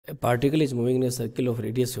A particle is moving in a circle of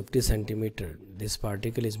radius 50 centimeter. This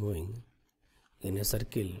particle is moving in a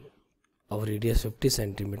circle of radius 50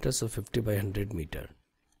 centimeters, so 50 by 100 meter,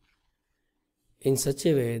 in such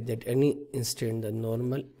a way that any instant the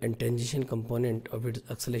normal and tangential component of its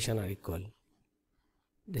acceleration are equal.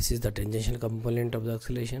 This is the tangential component of the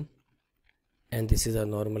acceleration and this is the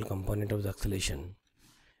normal component of the acceleration,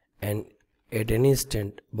 and at any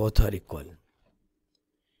instant both are equal.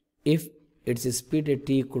 If its speed at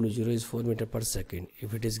t equal to 0 is 4 meter per second,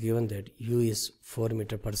 if it is given that u is 4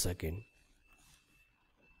 meter per second,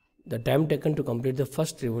 the time taken to complete the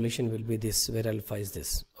first revolution will be this, where alpha is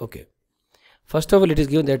this. Okay. First of all, it is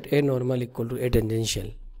given that a normal equal to a tangential.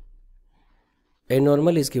 A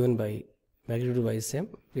normal is given by magnitude by same.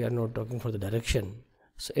 We are not talking for the direction.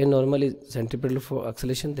 So a normal is centripetal for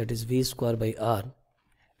acceleration, that is v square by r,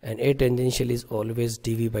 and a tangential is always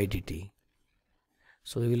dv by dt.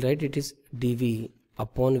 So we will write it is dv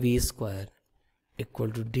upon v square equal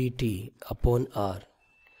to dt upon r.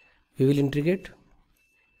 We will integrate.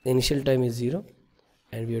 The initial time is 0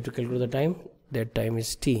 and we have to calculate the time. That time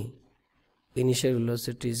is t. Initial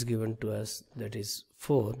velocity is given to us, that is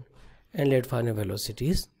 4, and let final velocity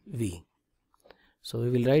is v. So we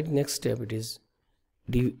will write next step, it is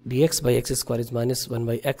dx by x square is minus 1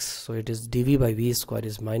 by x, so it is dv by v square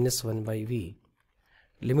is minus 1 by v.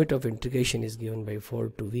 Limit of integration is given by 4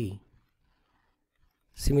 to v.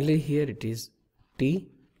 Similarly here it is t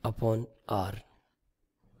upon r.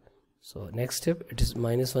 So next step, it is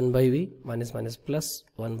minus 1 by v, minus minus plus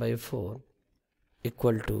 1 by 4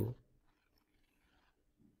 equal to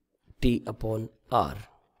t upon r.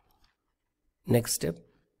 Next step,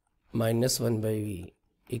 minus 1 by v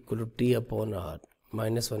equal to t upon r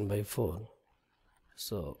minus 1 by 4.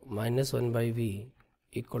 So minus 1 by v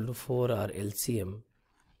equal to 4r LCM.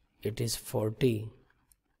 It is 4t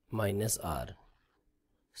minus r.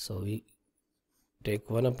 So we take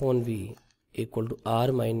 1 upon v equal to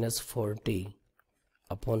r minus 4t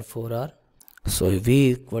upon 4r. So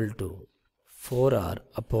v equal to 4r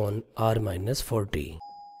upon r minus 4t.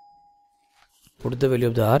 Put the value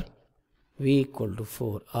of the r. V equal to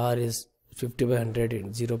 4. R is 50 by 100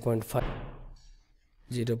 in 0.5.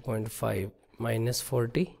 0.5 minus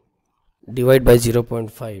 40. Divide by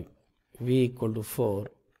 0.5. V equal to 4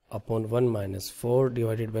 upon 1 minus 4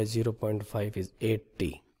 divided by 0.5 is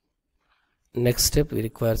 8t. Next step, we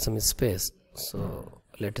require some space. So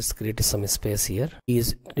let us create some space here. E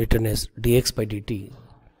is written as dx by dt.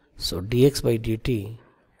 So dx by dt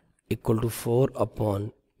equal to 4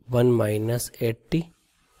 upon 1 minus 8t,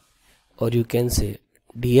 or you can say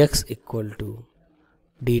dx equal to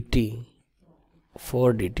dt,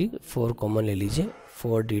 4 dt, 4 common ले लीजिए,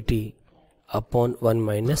 4 dt upon 1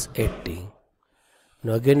 minus 8t.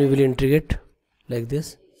 Now again we will integrate like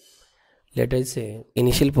this. Let us say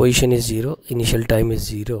initial position is 0, initial time is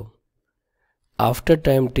 0. After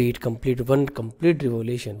time t, it complete one complete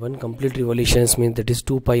revolution. One complete revolution means that is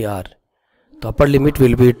 2 pi r. The upper limit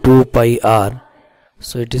will be 2 pi r.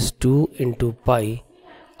 So it is 2 into pi.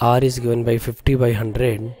 R is given by 50 by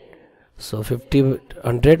 100. So 50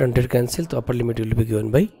 100 cancel. The upper limit will be given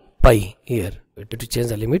by pi here. We have to change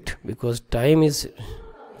the limit because time is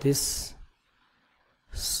this.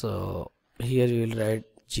 So here we will write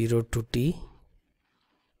 0 to t,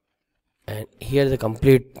 and here the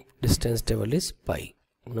complete distance table is pi.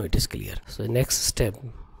 Now it is clear. So next step,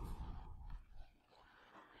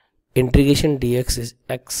 integration dx is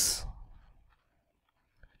x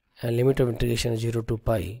and limit of integration is 0 to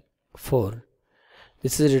pi 4.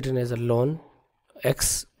 This is written as a ln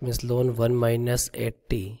x means ln 1 minus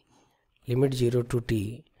 8t, limit 0 to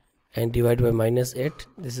t and divide by minus 8.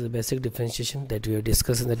 This is the basic differentiation that we have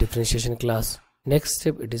discussed in the differentiation class. Next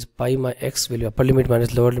step, it is pi my x value, upper limit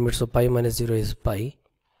minus lower limit, so pi minus 0 is pi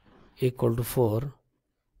equal to 4.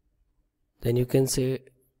 Then you can say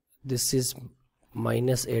this is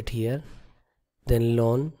minus 8 here, then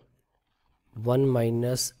ln 1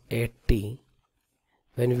 minus 8t.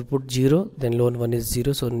 When we put 0, then ln 1 is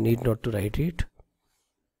 0, so need not to write it,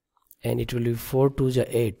 and it will be 4 to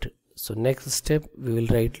the 8. So next step, we will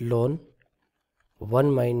write ln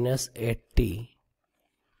 1 minus 8t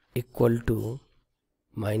equal to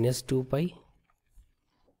minus 2 pi,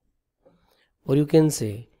 or you can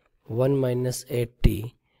say 1 minus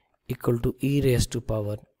 8t equal to e raised to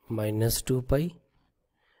power minus 2 pi,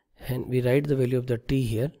 and we write the value of the t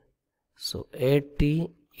here. So 8t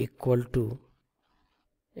equal to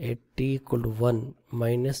 1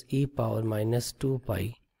 minus e power minus 2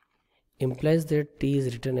 pi implies that t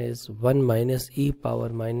is written as 1 minus e power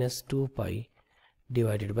minus 2 pi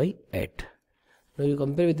divided by 8. Now you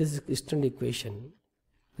compare with this standard equation.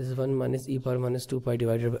 This is 1 minus e power minus 2 pi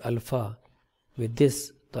divided by alpha. With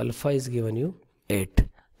this, the alpha is given you 8.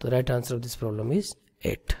 The right answer of this problem is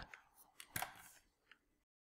 8.